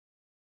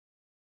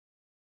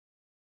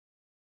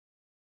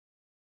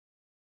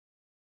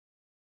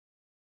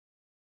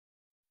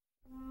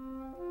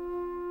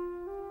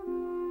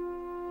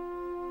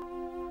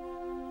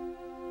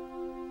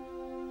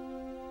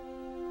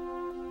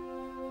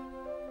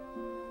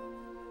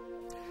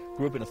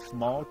Grew up in a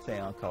small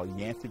town called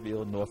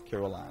Yanceyville, North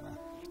Carolina,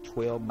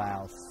 12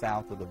 miles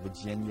south of the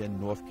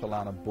Virginia-North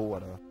Carolina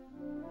border.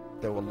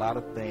 There were a lot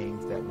of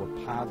things that were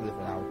positive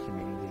in our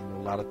community and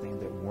a lot of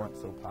things that weren't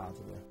so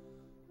positive.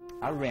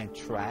 I ran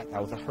track. I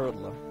was a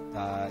hurdler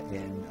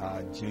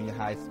in junior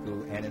high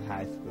school and in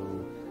high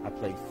school. I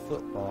played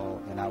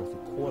football and I was a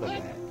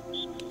quarterback.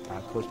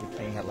 Coach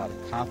McCain had a lot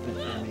of confidence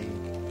in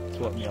me,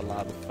 taught me a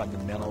lot of the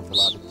fundamentals, a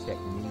lot of the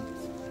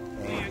techniques,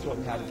 and taught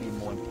me how to be,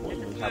 more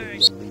importantly, how to be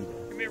a leader.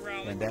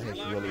 And that has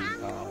really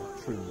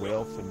proved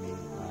well for me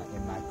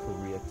in my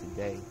career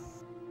today.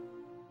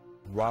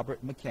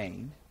 Robert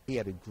McCain, he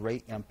had a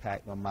great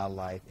impact on my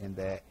life in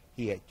that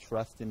he had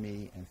trust in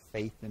me and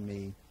faith in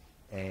me,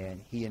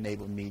 and he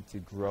enabled me to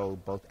grow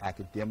both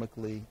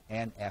academically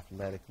and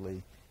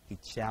athletically. He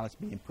challenged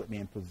me and put me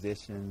in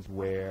positions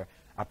where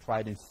I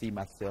probably didn't see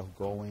myself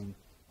going,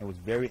 and was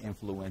very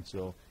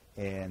influential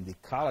in the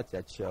college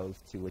I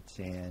chose to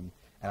attend.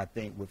 And I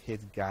think with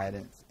his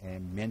guidance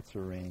and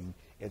mentoring,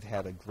 it's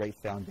had a great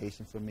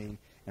foundation for me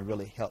and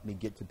really helped me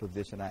get to the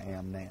position I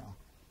am now.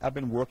 I've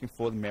been working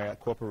for the Marriott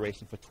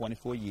Corporation for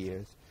 24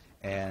 years,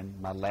 and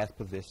my last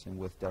position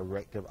was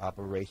Director of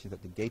Operations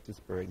at the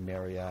Gaithersburg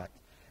Marriott.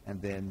 And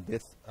then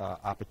this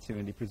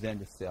opportunity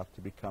presented itself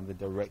to become the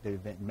Director of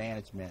Event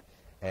Management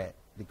at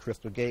the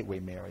Crystal Gateway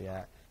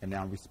Marriott, and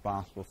now I'm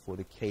responsible for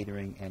the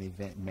catering and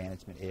event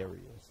management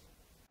areas.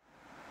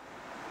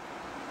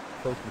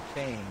 Coach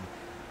McCain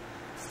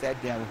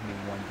sat down with me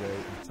one day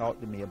and talked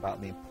to me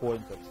about the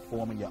importance of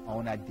forming your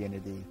own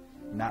identity,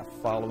 not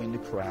following the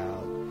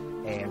crowd,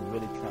 and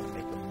really trying to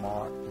make a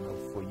mark,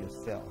 for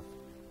yourself.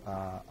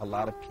 A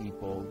lot of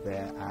people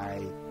that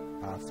I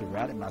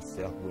surrounded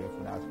myself with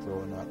when I was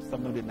growing up,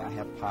 some of them did not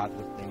have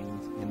positive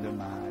things in their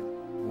mind.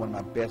 One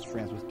of my best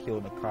friends was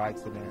killed in a car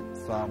accident,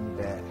 some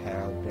that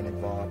have been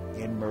involved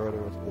in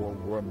murders or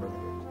were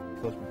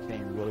murdered. Coach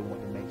McCain really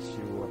wanted to make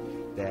sure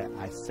that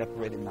I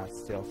separated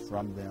myself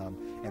from them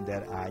and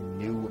that I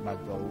knew what my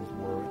goals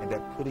were, and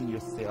that putting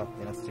yourself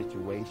in a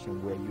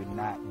situation where you're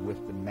not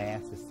with the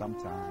masses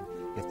sometimes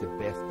is the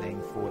best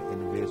thing for an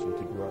individual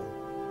to grow.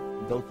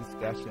 Those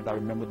discussions, I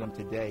remember them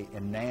today,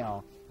 and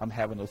now I'm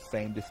having those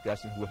same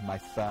discussions with my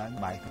son,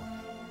 Michael.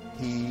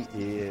 He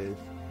is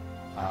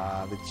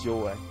the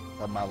joy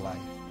of my life.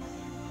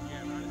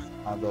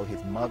 Although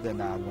his mother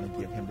and I want to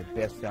give him the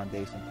best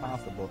foundation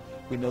possible,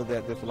 we know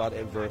that there's a lot of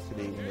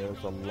adversity and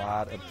there's a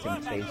lot of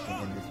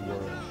temptation in this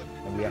world.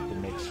 And we have to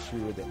make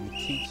sure that we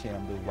teach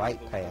him the right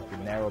path, the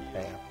narrow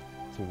path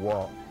to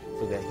walk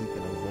so that he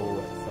can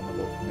avoid some of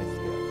those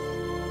missteps.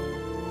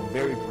 I'm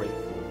very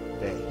grateful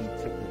that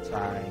he took the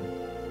time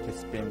to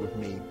spend with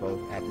me both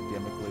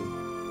academically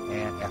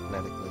and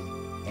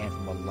athletically and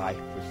from a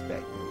life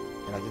perspective.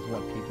 And I just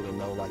want people to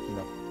know,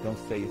 don't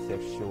sell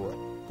yourself short.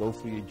 Go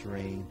for your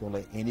dream. Don't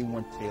let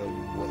anyone tell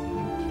you what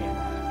you